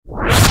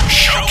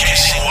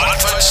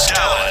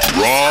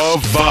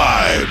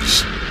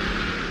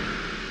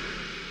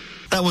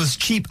That was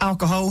Cheap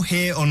Alcohol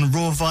here on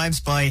Raw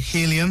Vibes by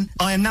Helium.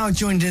 I am now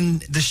joined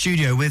in the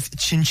studio with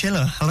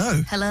Chinchilla.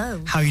 Hello.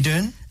 Hello. How are you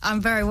doing?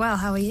 I'm very well.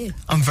 How are you?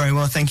 I'm very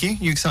well, thank you.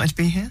 You excited to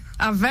be here?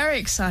 I'm very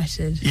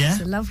excited. Yeah?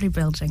 It's a lovely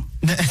building.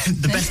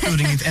 The best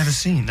building you've ever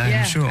seen,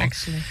 I'm sure.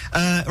 Actually.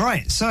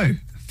 Right, so,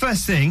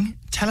 first thing,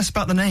 tell us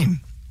about the name.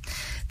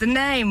 The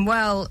name,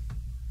 well,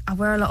 I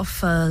wear a lot of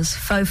furs,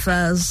 faux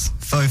furs.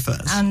 Faux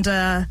furs. And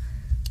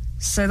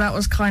so that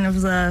was kind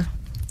of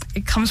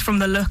it comes from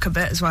the look a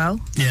bit as well.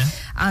 Yeah.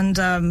 And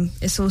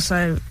it's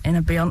also in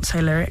a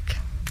Beyonce lyric.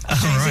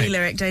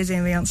 Jay-Z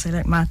and Beyonce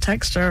lyric. My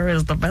texture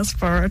is the best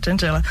for a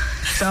chinchilla.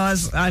 So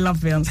I love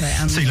Beyonce.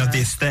 And, so you love the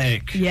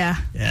aesthetic. Yeah.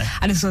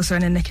 And it's also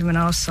in a Nicki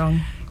Minaj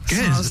song.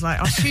 Good. So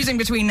I was choosing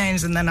between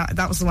names, and then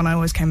that was the one I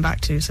always came back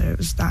to, so it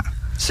was that.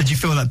 So do you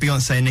feel like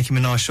Beyonce and Nicki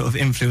Minaj sort of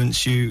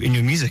influence you in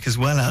your music as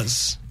well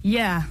as...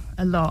 Yeah,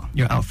 a lot.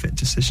 Your outfit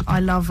decision? I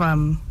love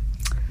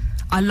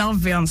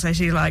Beyonce.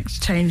 She,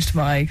 changed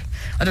my...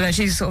 I don't know,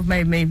 she sort of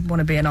made me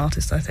want to be an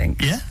artist, I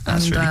think. Yeah,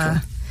 that's really cool.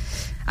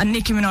 And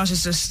Nicki Minaj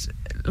is just,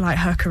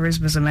 her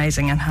charisma's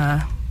amazing, and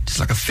her... Just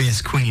like a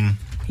fierce queen.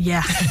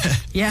 Yeah.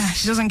 Yeah,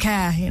 she doesn't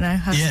care,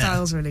 Her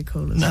style's really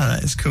cool. No,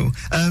 that is cool.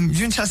 Do you want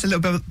to tell us a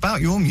little bit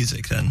about your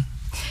music, then?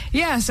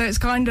 Yeah, so it's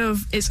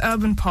it's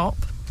urban pop.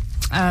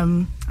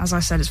 As I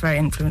said, it's very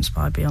influenced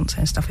by Beyonce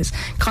and stuff. It's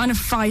kind of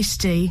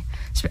feisty,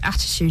 it's a bit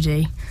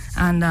attitude-y,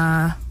 and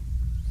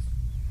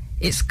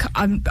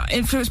I'm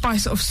influenced by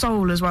sort of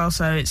soul as well,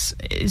 so it's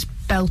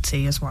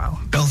belty as well.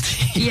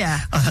 Belty?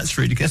 Yeah. Oh, that's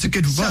really good. That's a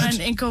good word. And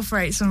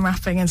incorporate some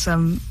rapping and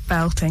some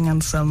belting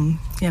and some,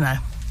 bit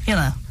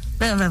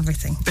of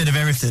everything. Bit of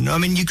everything. I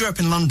mean, you grew up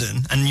in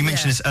London, and you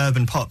mentioned it's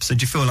urban pop, so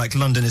do you feel like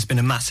London has been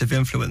a massive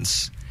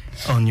influence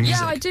on your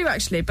music? Yeah, I do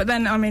actually. But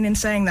then, in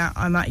saying that,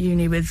 I'm at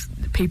uni with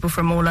people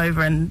from all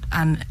over, and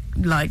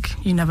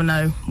you never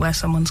know where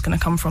someone's going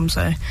to come from.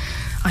 So,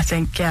 I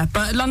think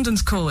But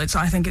London's cool. I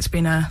think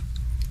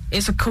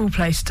it's a cool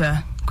place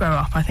to grow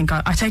up. I think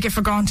I take it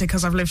for granted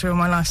because I've lived here all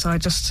my life. So I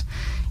just,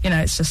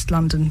 it's just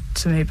London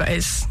to me. But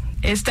it's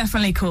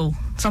definitely cool.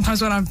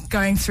 Sometimes when I'm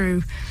going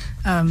through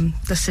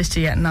the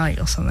city at night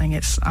or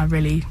something, I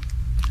really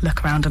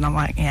look around and I'm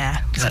like,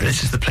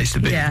 this is the place to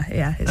be.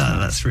 Yeah.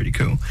 That's really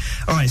cool.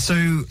 All right,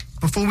 so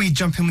before we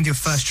jump in with your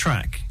first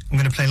track, I'm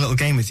going to play a little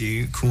game with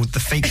you called the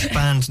fake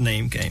band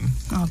name game.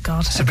 Oh,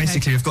 God. So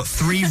basically, we've got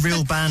 3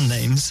 real band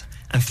names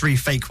and 3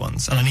 fake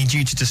ones, and I need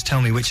you to just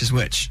tell me which is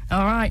which.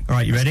 All right. All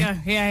right, you ready? Let's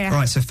go. Yeah. All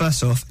right, so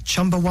first off,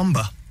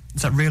 Chumbawamba.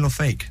 Is that real or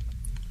fake?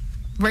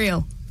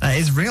 Real. That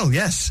is real,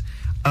 yes.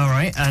 All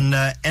right, and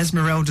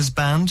Esmeralda's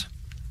band?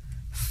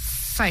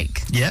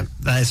 Fake. Yep,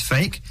 that is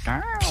fake.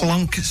 Oh.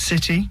 Plonk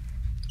City?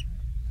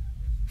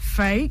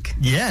 Fake.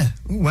 Yeah.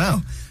 Ooh,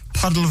 wow.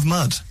 Puddle of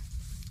Mud?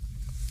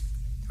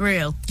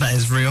 Real. That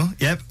is real,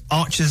 yep.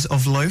 Archers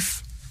of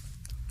Loaf?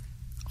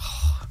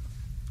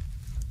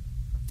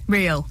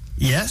 Real.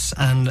 Yes,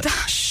 and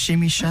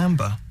Shimmy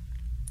Shamba?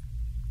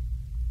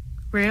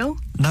 Real?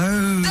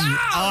 No.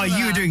 Oh,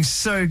 you were doing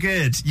so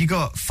good. You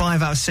got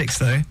 5 out of 6,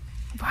 though.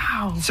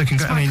 Wow. So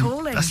congrats.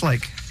 Calling. That's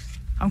like...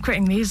 I'm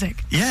quitting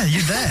music. Yeah,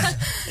 you're there.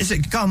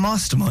 You've got a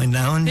mastermind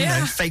now, and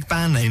fake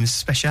band names,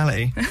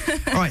 speciality.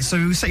 All right, so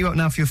we'll set you up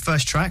now for your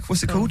first track.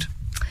 What's it called?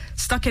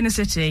 Stuck in a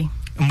City.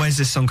 And where's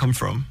this song come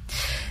from?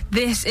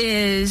 This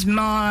is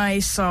my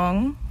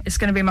song. It's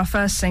going to be my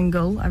first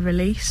single I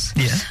release.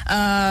 Yeah.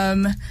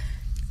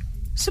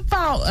 It's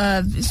about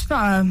a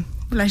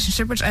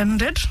relationship which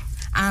ended,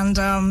 and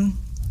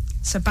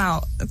it's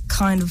about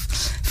kind of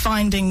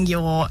finding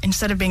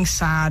instead of being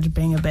sad,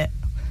 being a bit.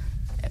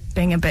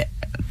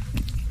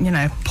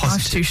 Positive.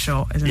 Life's too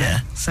short, isn't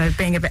it? So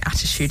being a bit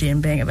attitudey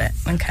and being a bit,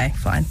 okay,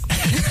 fine.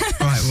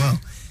 All right, well,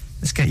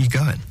 let's get you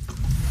going.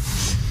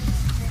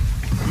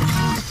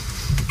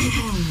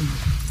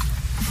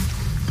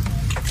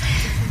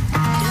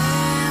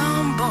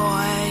 Damn,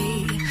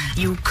 boy,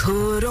 you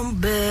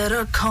couldn't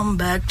better come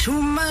back to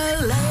my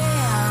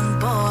land,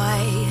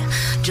 boy.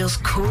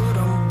 Just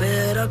couldn't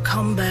better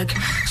come back.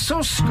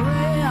 So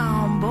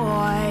scram,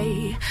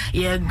 boy.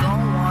 Yeah, go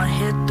on,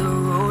 hit the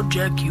road,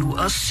 Jack, you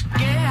a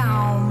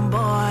scam,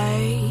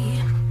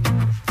 boy.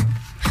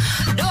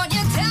 Don't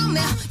you tell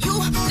me you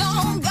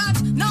don't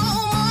got no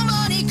more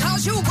money,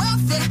 cause you're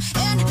wealthy,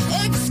 and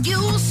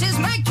excuses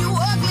make you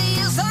ugly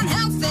is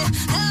unhealthy.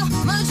 How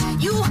much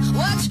you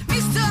watch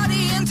me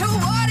study into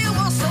what it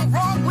was so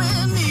wrong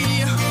with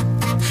me,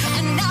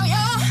 and now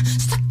you're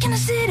stuck in a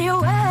city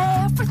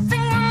where everything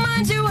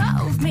reminds you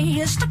of me.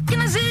 You're stuck in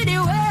a city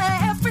where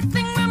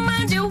everything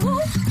reminds you.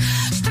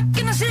 Stuck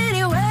in a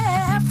city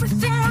where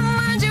everything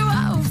reminds you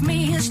of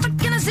me. You're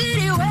stuck in a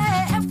city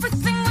where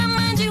everything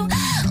reminds you.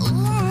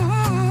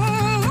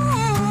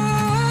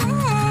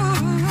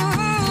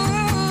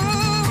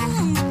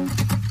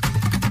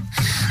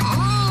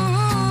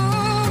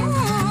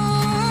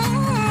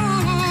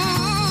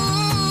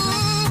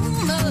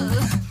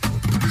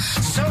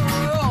 So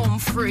I'm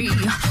free,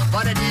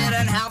 but I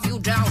didn't have you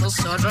down as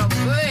such a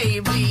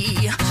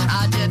baby.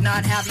 I did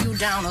not have you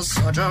down as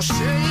such a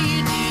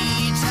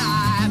shady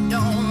type.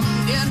 Don't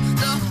get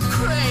the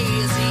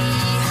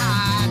crazy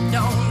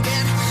don't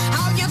get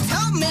how you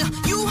tell me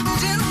you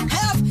didn't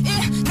have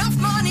enough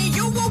money.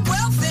 You were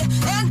wealthy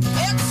and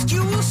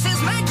excuses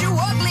made you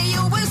ugly.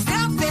 You were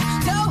stealthy.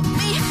 Told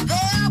me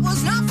there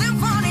was nothing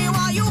funny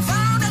while you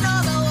found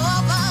another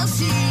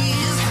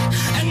overseas.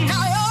 And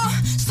now you're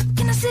stuck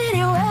in a city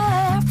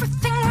where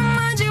everything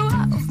reminds you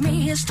of me.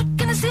 You're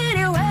stuck in a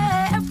city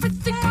where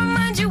everything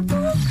reminds you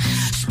of.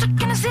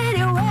 Stuck in a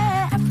city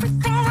where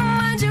everything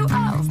reminds you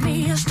of me.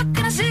 You're stuck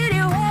in a city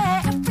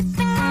where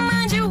everything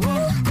reminds you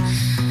of.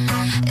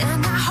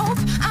 And I hope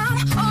I'm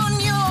on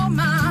your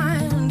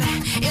mind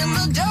in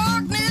the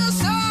darkness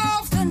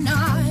of the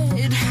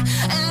night.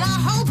 And I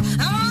hope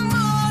I'm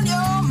on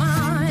your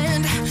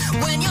mind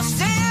when you're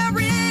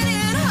staring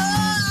in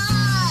her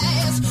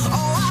eyes.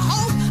 Oh, I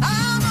hope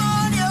I'm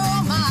on your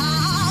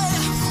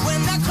mind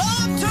when the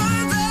clock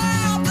turns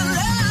out the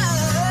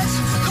lights.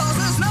 'Cause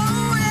there's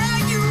nowhere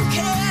you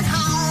can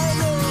hide.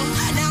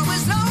 Now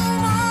it's no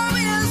more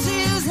in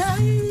his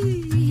eyes.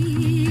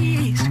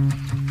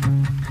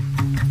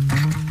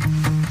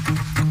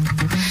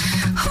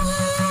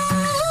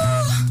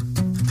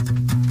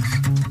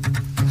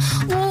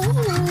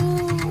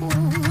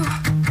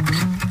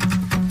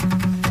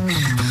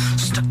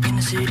 Stuck in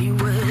a city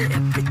where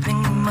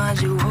everything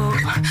reminds you of.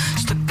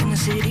 Stuck in a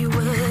city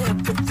where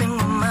everything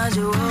reminds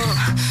you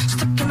of.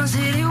 Stuck in a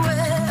city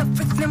where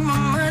everything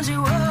reminds you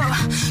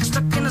of.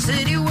 Stuck in a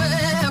city where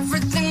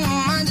everything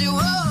reminds you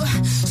of.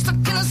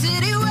 Stuck in a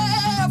city where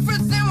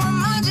everything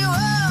reminds you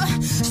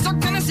of.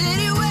 Stuck in a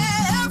city where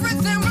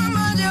everything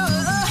reminds you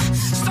of.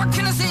 Stuck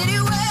in a city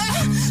where,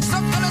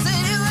 stuck in a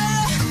city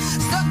where,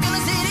 stuck in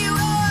a city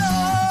where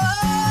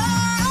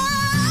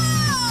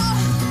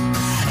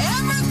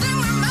everything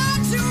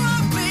reminds you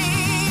of me.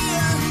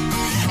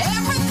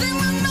 Everything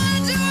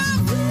reminds you of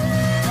me.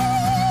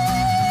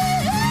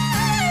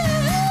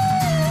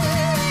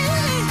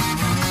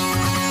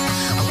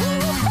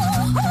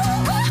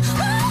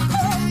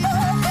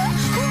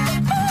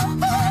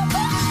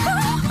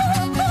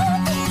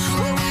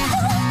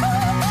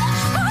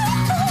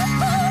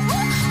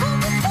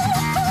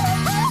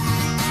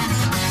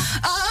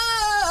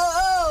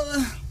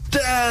 Oh.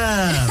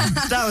 Damn,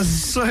 that was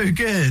so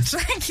good.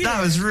 Thank you.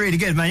 That was really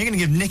good, man. You're going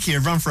to give Nikki a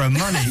run for her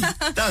money.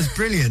 That was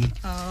brilliant.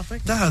 Oh,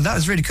 thank That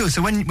was really cool.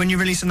 So when you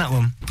releasing that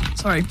one?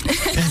 Sorry.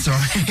 It's all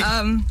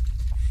right.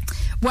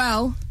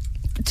 Well,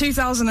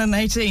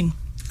 2018.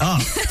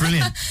 Oh,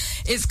 brilliant.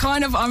 It's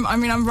kind of.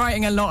 I'm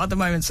writing a lot at the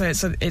moment, so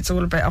it's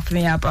all a bit up in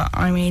the air. But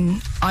I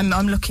mean,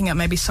 I'm looking at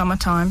maybe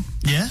summertime.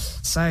 Yeah?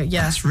 So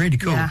yeah, That's really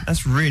cool. Yeah.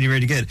 That's really,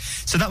 really good.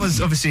 So that was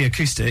obviously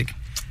acoustic.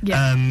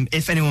 Yeah.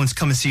 If anyone was to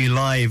come and see you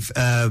live,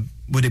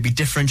 would it be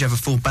different? Do you have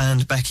a full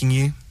band backing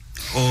you?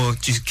 Or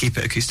do you keep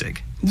it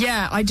acoustic?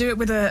 Yeah, I do it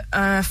with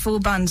a full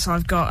band. So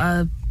I've got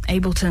a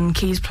Ableton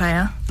keys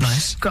player.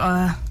 Nice. Got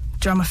a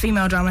drummer,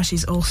 female drummer.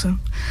 She's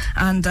awesome,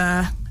 and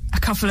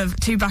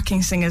two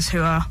backing singers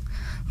who are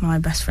my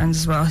best friends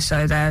as well.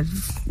 So they're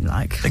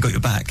like They got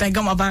your back. they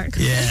got my back.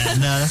 Yeah,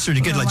 no, that's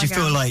really good. Oh Like, do my you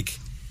feel God. like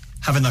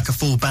having like a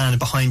full band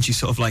behind you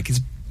sort of like is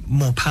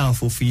more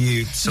powerful for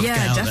you to sort of get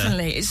Yeah, out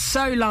definitely. It's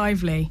so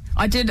lively.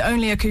 I did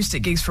only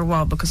acoustic gigs for a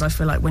while because I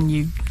feel like when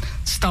you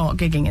start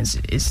gigging,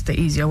 it's the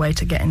easier way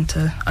to get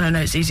into. I don't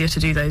know. It's easier to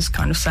do those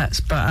kind of sets.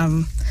 But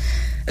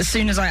as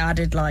soon as I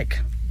added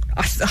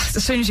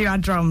as soon as you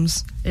add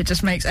drums, it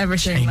just makes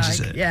everything Changes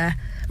it. yeah.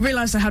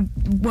 Realised I had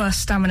worse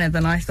stamina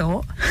than I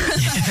thought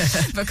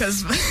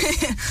because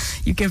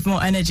you give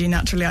more energy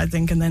naturally, I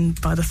think, and then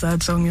by the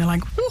third song you're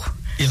like, whew.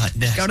 You're like,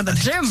 yeah, Go to the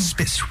gym. It's a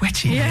bit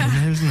sweaty, Yeah.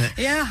 you know, isn't it?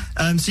 Yeah.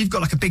 So you've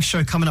got like a big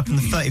show coming up on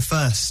the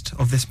 31st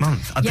of this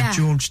month at Yeah. the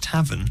George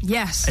Tavern.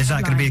 Yes. Is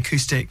that going to be like-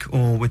 acoustic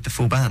or with the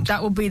full band?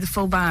 That will be the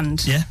full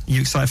band. Yeah?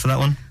 You excited for that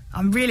one?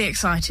 I'm really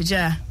excited,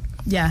 yeah.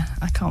 Yeah,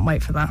 I can't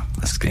wait for that.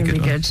 That's It's gonna going be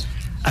to a be good good.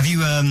 Have you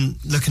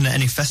looking at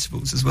any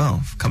festivals as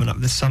well coming up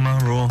this summer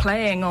or?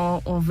 Playing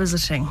or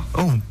visiting?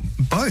 Oh,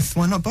 both.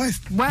 Why not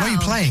both? Well, Where are you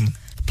playing?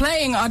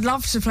 Playing, I'd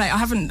love to play. I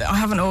haven't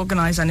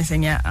organised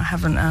anything yet. I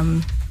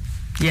haven't.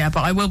 Yeah,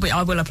 but I will be.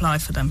 I will apply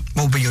for them.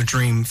 What will be your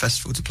dream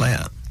festival to play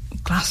at?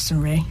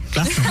 Glastonbury.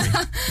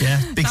 Glastonbury. Yeah,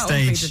 big That would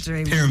be stage, the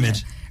dream, pyramid.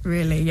 yeah.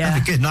 Really, yeah.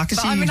 That'd be good. No, I can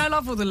But see I you. mean, I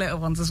love all the little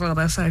ones as well.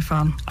 They're so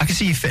fun. I can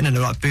see you fitting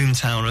into like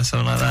Boomtown or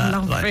something like that. I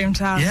love like,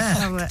 Boomtown. Yeah,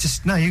 Love it.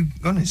 just no. You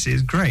honestly,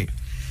 it's great.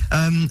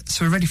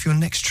 So we're ready for your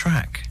next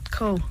track.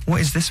 Cool. What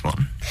is this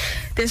one?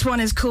 This one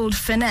is called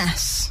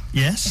Finesse.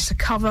 Yes. It's a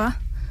cover.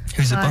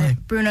 Who's it by?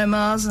 Bruno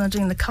Mars, and they're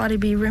doing the Cardi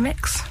B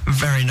remix.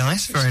 Very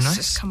nice. Very It's nice.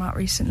 just come out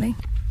recently.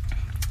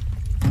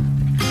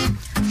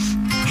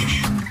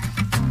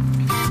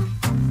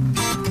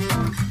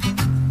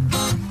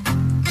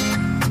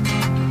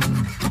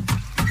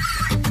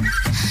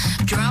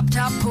 Drop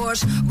top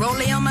Porsche,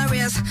 rollie on my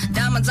wrist,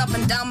 diamonds up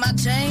and down my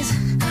chains.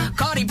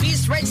 Cardi B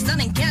straight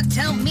stunning, can't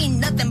tell me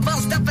nothing but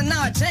stuff, and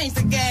now I changed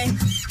the game.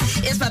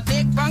 It's my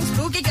big Bronx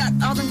boogie, got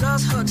all them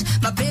girls hooked.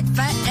 My big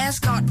fat ass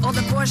got all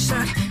the boys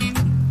shook.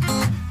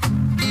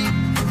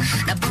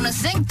 Now Bruno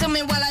sing to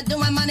me while I do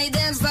my money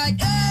dance like,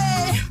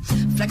 hey.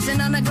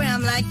 Flexing on the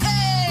gram like,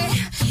 hey.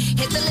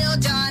 Hit the Lil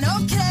Jon,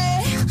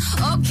 okay.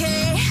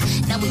 Okay,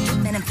 now we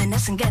dripping and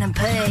finesse and getting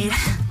paid.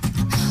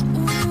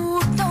 Ooh,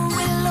 don't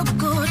we look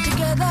good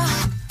together?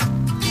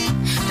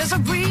 There's a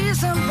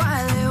reason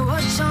why they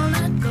watch all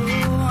night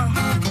long.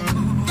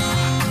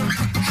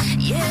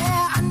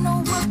 Yeah, I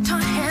know we'll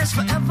turn heads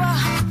forever.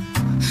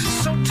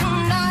 So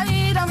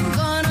tonight I'm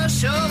gonna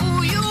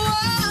show you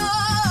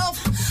off.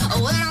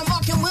 When I'm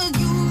walking with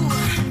you,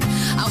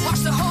 I watch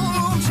the whole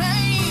room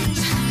change.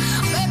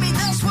 Baby,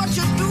 that's what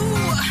you do.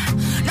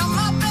 Now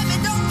my baby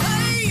don't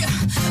play.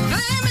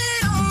 Blame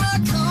it on my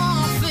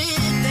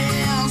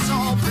confidence,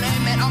 or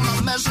blame it on my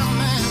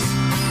measurements.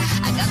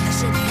 I got this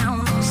shit down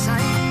on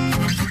sight.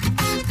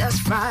 That's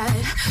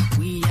right,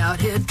 we out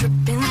here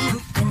dripping in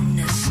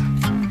thinness.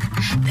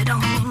 They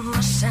don't make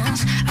much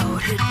sense.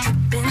 Out here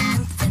dripping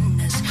in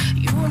thinness.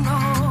 You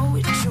know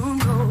it, you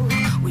know.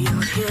 We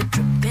out here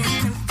dripping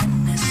in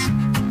thinness.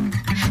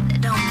 They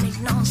don't make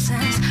no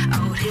sense.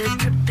 Out here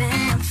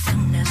dripping in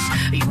thinness.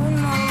 You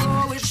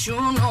know it, you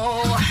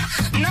know.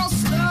 Now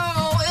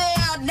slow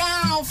it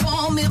down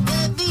for me,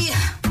 baby.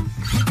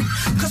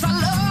 'Cause I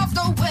love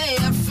the way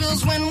it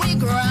feels when we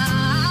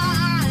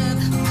grind.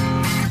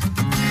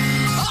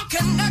 Our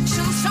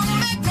connection so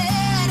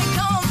magnetic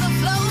on the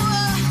floor.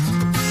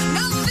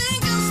 Nothing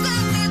can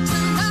stop me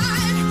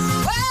tonight.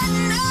 When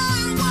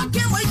I'm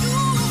walking with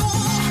you,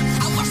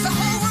 I watch the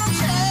whole world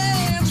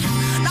change.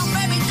 Now,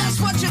 baby, that's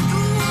what you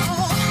do.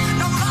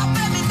 No, my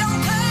baby don't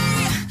play.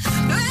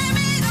 Blame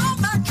it on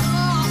my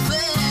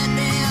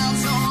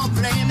confidence, or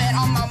blame it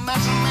on my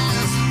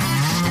measurements.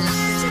 And I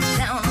put it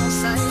down on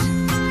sight.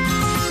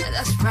 Yeah,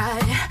 that's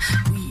right.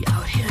 We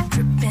out here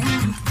dripping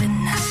in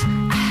thinness.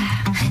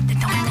 They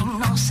don't make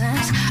no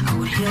sense.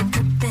 Out here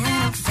dripping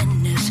in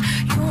thinness.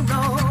 You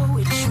know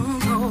it, you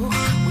know.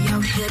 We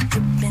out here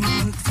dripping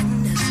in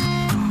thinness.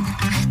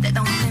 That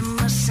don't make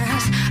much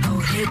sense.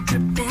 Out here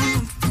dripping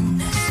in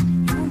thinness.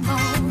 You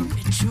know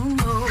it, you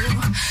know.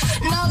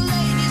 Now,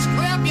 ladies,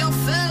 grab your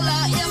fella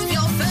if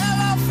your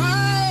fella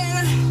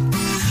fine.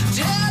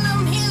 Tell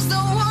him he's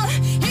the one,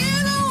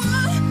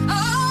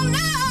 all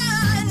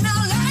night. Now,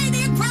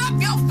 lady, grab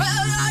your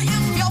fella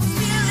if you're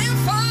feeling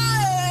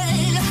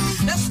fine.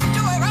 Let's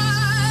do it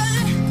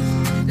right.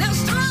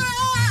 Let's do it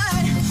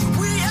right.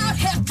 We out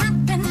here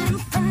dripping in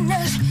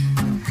thinness.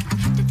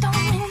 They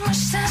don't make much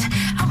sense.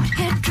 Out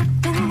here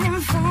dripping in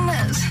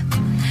thinness.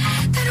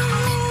 They don't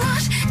mean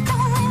much,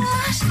 don't mean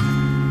much.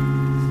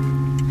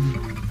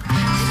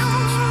 They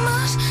don't mean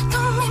much,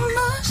 don't mean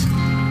much.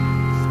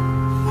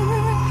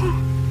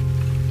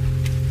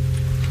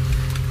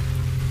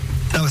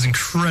 That was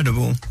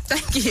incredible.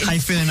 Thank you. How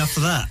you feeling after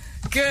that?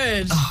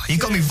 Good. Oh, you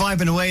got me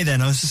vibing away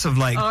then. I was just sort of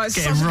like it's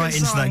getting such a right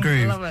good into that song.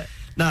 groove. I love it.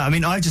 No, I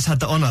mean, I just had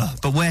the honour,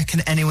 but where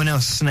can anyone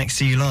else next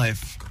to you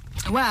live?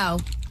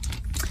 Well,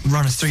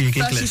 Run us through your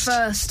gig list.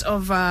 31st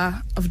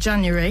of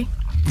January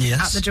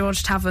Yes. at the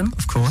George Tavern.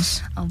 Of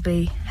course. I'll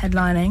be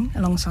headlining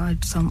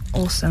alongside some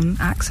awesome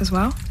acts as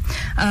well.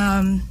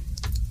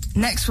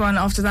 Next one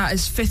after that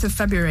is 5th of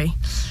February,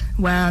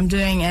 where I'm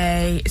doing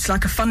it's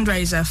like a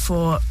fundraiser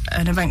for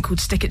an event called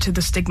Stick It to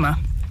the Stigma,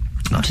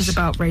 which is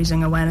about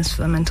raising awareness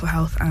for mental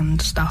health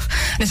and stuff.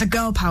 And it's a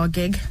girl power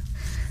gig.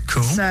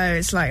 Cool. So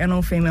it's like an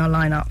all-female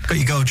lineup. Got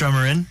your gold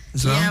drummer in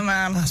as well? Yeah,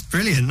 man. That's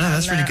brilliant. No,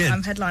 that's really good.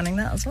 I'm headlining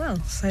that as well.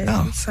 So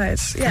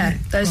it's,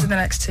 brilliant. those are the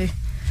next two.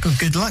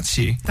 Good luck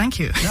to you. Thank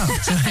you. Yeah,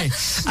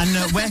 and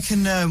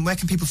where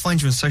can people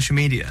find you on social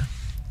media?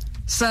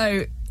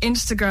 So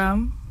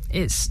Instagram,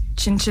 it's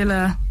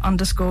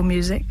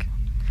Chinchilla_music.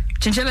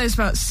 Chinchilla is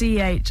spelled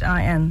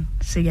CHINCHILLA.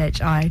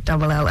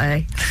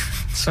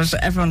 So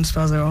everyone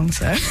spells it wrong,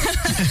 so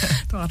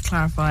thought I'd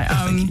clarify.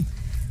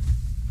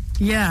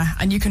 Yeah,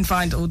 and you can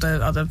find all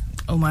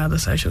my other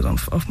socials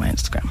off my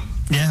Instagram.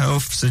 Yeah,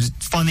 so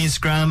find the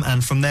Instagram,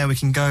 and from there we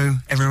can go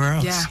everywhere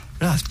else. Yeah,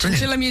 that's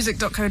brilliant.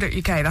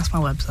 Chinchillamusic.co.uk, that's my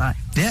website.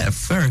 Yeah,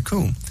 very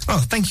cool. Well,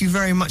 thank you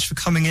very much for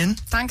coming in.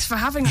 Thanks for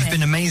having me. You've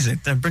been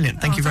amazing. They're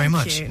brilliant. Thank you very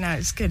much. Thank you. No,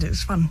 it's good. It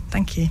was fun.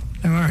 Thank you.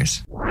 No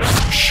worries.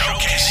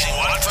 Showcasing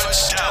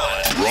Watford's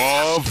talent.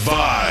 Raw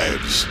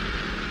vibes.